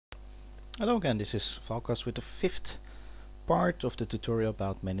Hello again, this is Valkas with the fifth part of the tutorial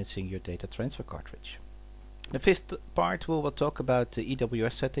about managing your data transfer cartridge. In the fifth part we will talk about the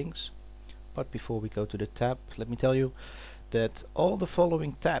EWS settings, but before we go to the tab, let me tell you that all the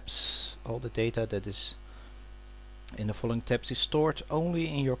following tabs, all the data that is in the following tabs is stored only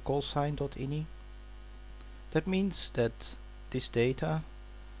in your callsign.ini. That means that this data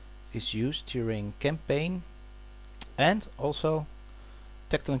is used during campaign and also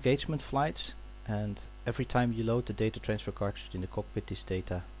tactile engagement flights, and every time you load the data transfer cartridge in the cockpit, this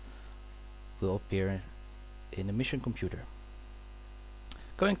data will appear in the mission computer.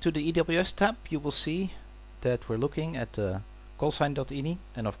 Going to the EWS tab, you will see that we're looking at the callsign.ini,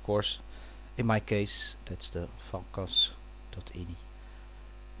 and of course in my case that's the valkas.ini.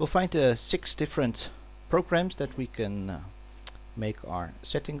 We'll find 6 different programs that we can make our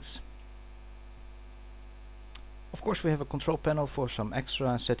settings. Of course, we have a control panel for some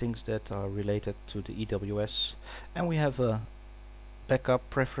extra settings that are related to the EWS, and we have a backup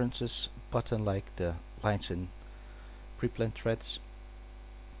preferences button like the lines and pre-planned threads.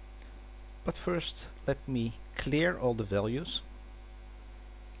 But first, let me clear all the values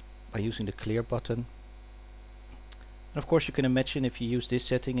by using the clear button. And of course, you can imagine if you use this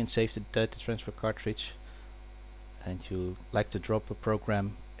setting and save the data transfer cartridge and you like to drop a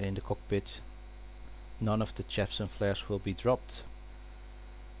program in the cockpit, none of the chefs and flares will be dropped.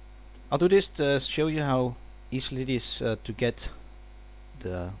 I'll do this to show you how easily it is to get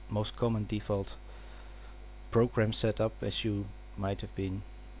the most common default program set up as you might have been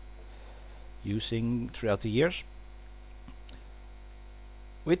using throughout the years.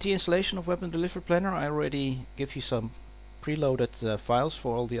 With the installation of Weapon Delivery Planner, I already give you some preloaded files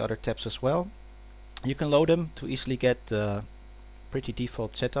for all the other tabs as well. You can load them to easily get the pretty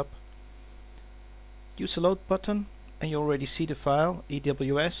default setup. Use the load button and you already see the file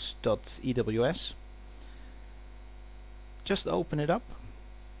ews.ews. Just open it up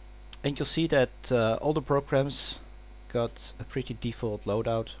and you'll see that all the programs got a pretty default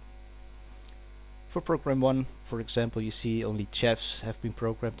loadout. For program 1, for example, you see only chefs have been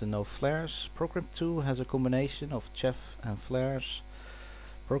programmed and no flares. Program 2 has a combination of chef and flares.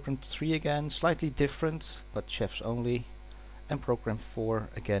 Program 3 again, slightly different, but chefs only. And program 4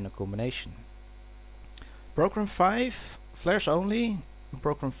 again a combination. Program 5, flares only.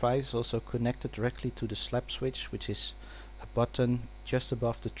 Program 5 is also connected directly to the slap switch, which is a button just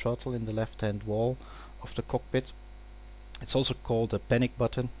above the throttle in the left hand wall of the cockpit. It's also called a panic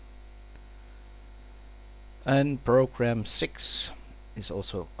button. And program 6 is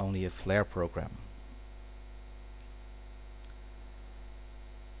also only a flare program.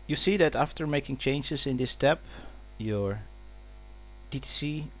 You see that after making changes in this tab, your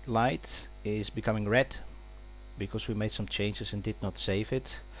DTC light is becoming red because we made some changes and did not save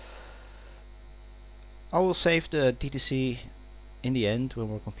it. I will save the DTC in the end when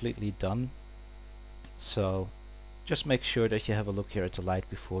we're completely done, so just make sure that you have a look here at the light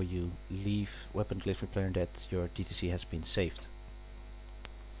before you leave Weapon Delivery Planner that your DTC has been saved.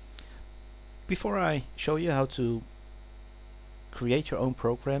 Before I show you how to create your own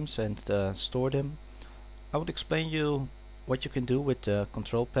programs and store them, I would explain you what you can do with the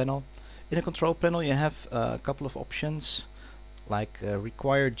control panel. In the control panel you have a couple of options like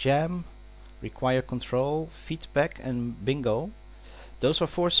require jam, require control, feedback and bingo. Those are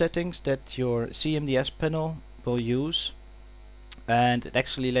 4 settings that your CMDS panel will use, and it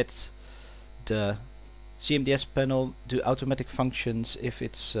actually lets the CMDS panel do automatic functions if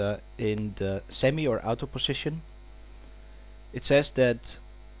it's in the semi or auto position. It says that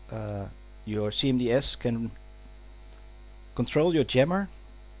your CMDS can control your jammer,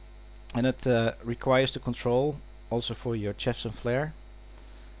 and it requires the control also for your chefs and flare.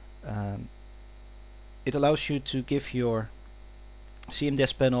 It allows you to give your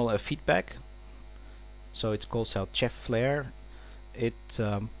CMDS panel a feedback, so it calls out chef flare. It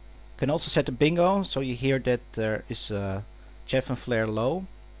can also set a bingo, so you hear that there is a chef and flare low,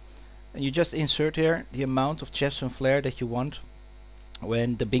 and you just insert here the amount of chefs and flare that you want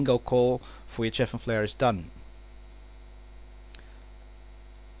when the bingo call for your chef and flare is done.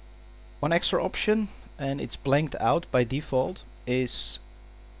 One extra option, and it's blanked out by default, is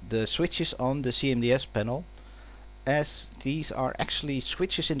the switches on the CMDS panel, as these are actually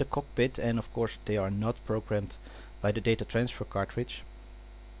switches in the cockpit, and of course they are not programmed by the data transfer cartridge.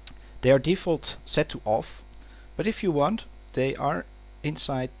 They are default set to off, but if you want, they are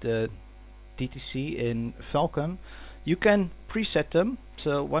inside the DTC in Falcon. You can preset them,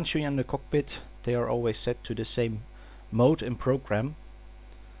 so once you're in the cockpit they are always set to the same mode and program.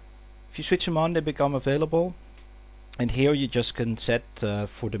 If you switch them on, they become available, And here you just can set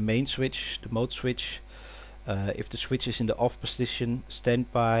for the main switch, the mode switch, if the switch is in the off position,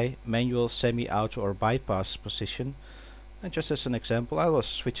 standby, manual, semi-auto or bypass position. And just as an example, I will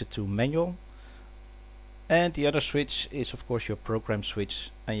switch it to manual. And the other switch is of course your program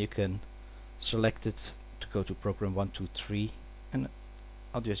switch, and you can select it to go to program 1, 2, 3, and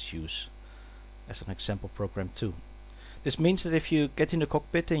I'll just use as an example program 2. This means that if you get in the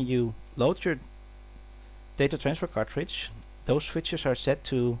cockpit and you load your data transfer cartridge, those switches are set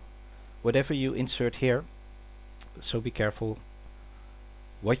to whatever you insert here. So be careful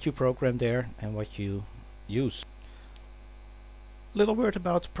what you program there and what you use. Little word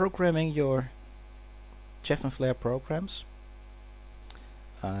about programming your Chef and Flare programs.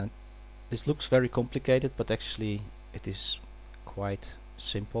 This looks very complicated, but actually it is quite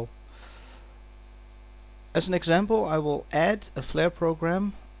simple. As an example, I will add a Flare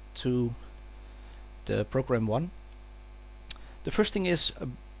program to the program 1. The first thing is a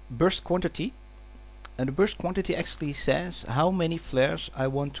burst quantity, and the burst quantity actually says how many flares I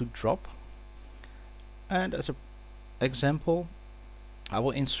want to drop. And as an example, I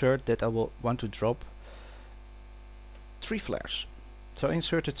will insert that I will want to drop 3 flares. So I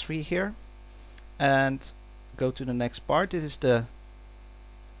inserted 3 here and go to the next part. It is the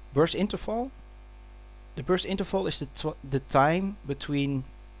burst interval. The burst interval is the time between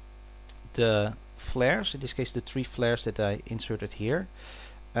the flares, in this case the 3 flares that I inserted here.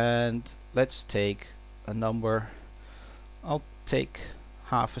 And let's take a number, I'll take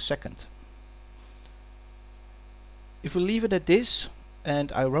half a second. If we leave it at this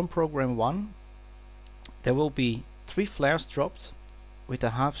and I run program 1, there will be 3 flares dropped with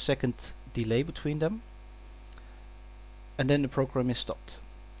a half-second delay between them, and then the program is stopped.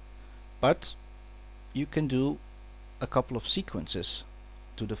 But you can do a couple of sequences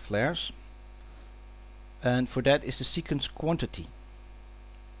to the flares, and for that is the sequence quantity.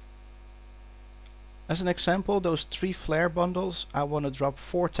 As an example, those 3 flare bundles I want to drop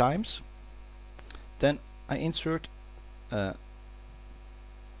 4 times. Then I insert a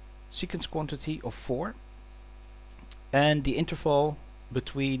sequence quantity of 4, and the interval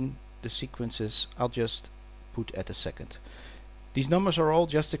between the sequences I'll just put at a second. These numbers are all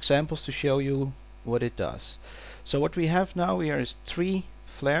just examples to show you what it does. So what we have now here is 3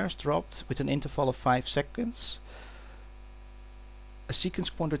 flares dropped with an interval of 5 seconds, a sequence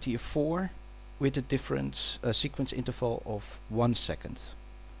quantity of 4 with a different sequence interval of 1 second.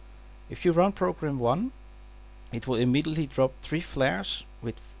 If you run program 1, it will immediately drop 3 flares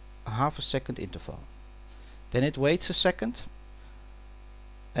with a half a second interval. Then it waits a second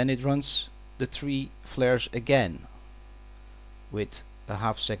and it runs the 3 flares again with a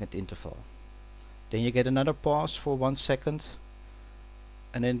half second interval. Then you get another pause for 1 second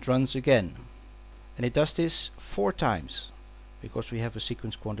and then it runs again. And it does this 4 times because we have a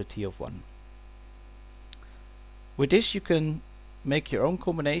sequence quantity of 1. With this you can make your own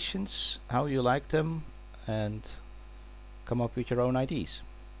combinations, how you like them, and come up with your own IDs.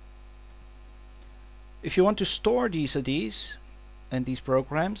 If you want to store these IDs and these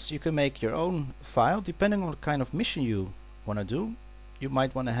programs, you can make your own file depending on what kind of mission you want to do. You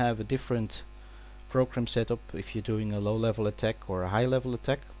might want to have a different program setup if you're doing a low level attack or a high level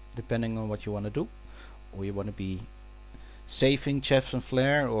attack, depending on what you want to do. Or you want to be saving chefs and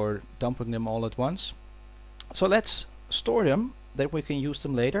flare or dumping them all at once. So let's store them, that we can use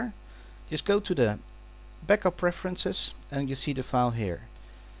them later. Just go to the backup preferences and you see the file here.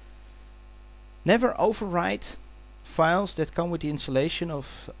 Never overwrite files that come with the installation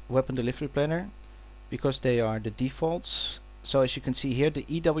of Weapon Delivery Planner because they are the defaults. So as you can see here, the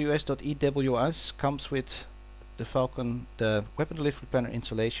EWS.EWS comes with the Falcon, the Weapon Delivery Planner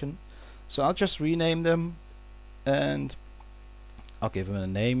installation. So I'll just rename them and I'll give them a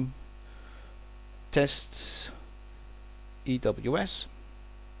name, Test EWS,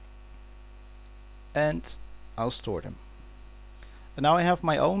 and I'll store them. And now I have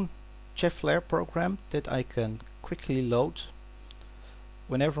my own Chef Flare program that I can quickly load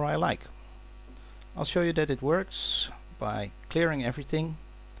whenever I like. I'll show you that it works by clearing everything.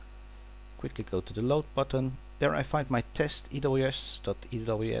 Quickly go to the load button. There I find my test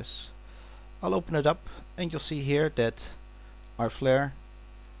EWS.EWS. I'll open it up and you'll see here that our flare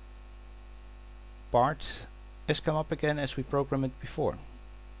part has come up again as we programmed it before.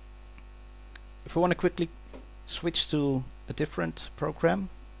 If we want to quickly switch to a different program,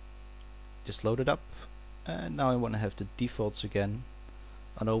 just load it up, and now I want to have the defaults again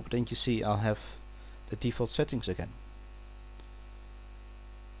unopened, and you see I'll have the default settings again.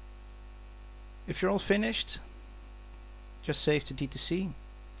 If you're all finished, just save to DTC.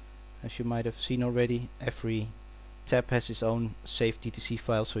 As you might have seen already, every tab has its own saved DTC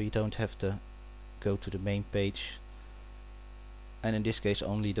file, so you don't have to go to the main page. And in this case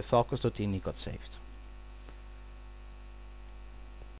only the falcons.ini got saved.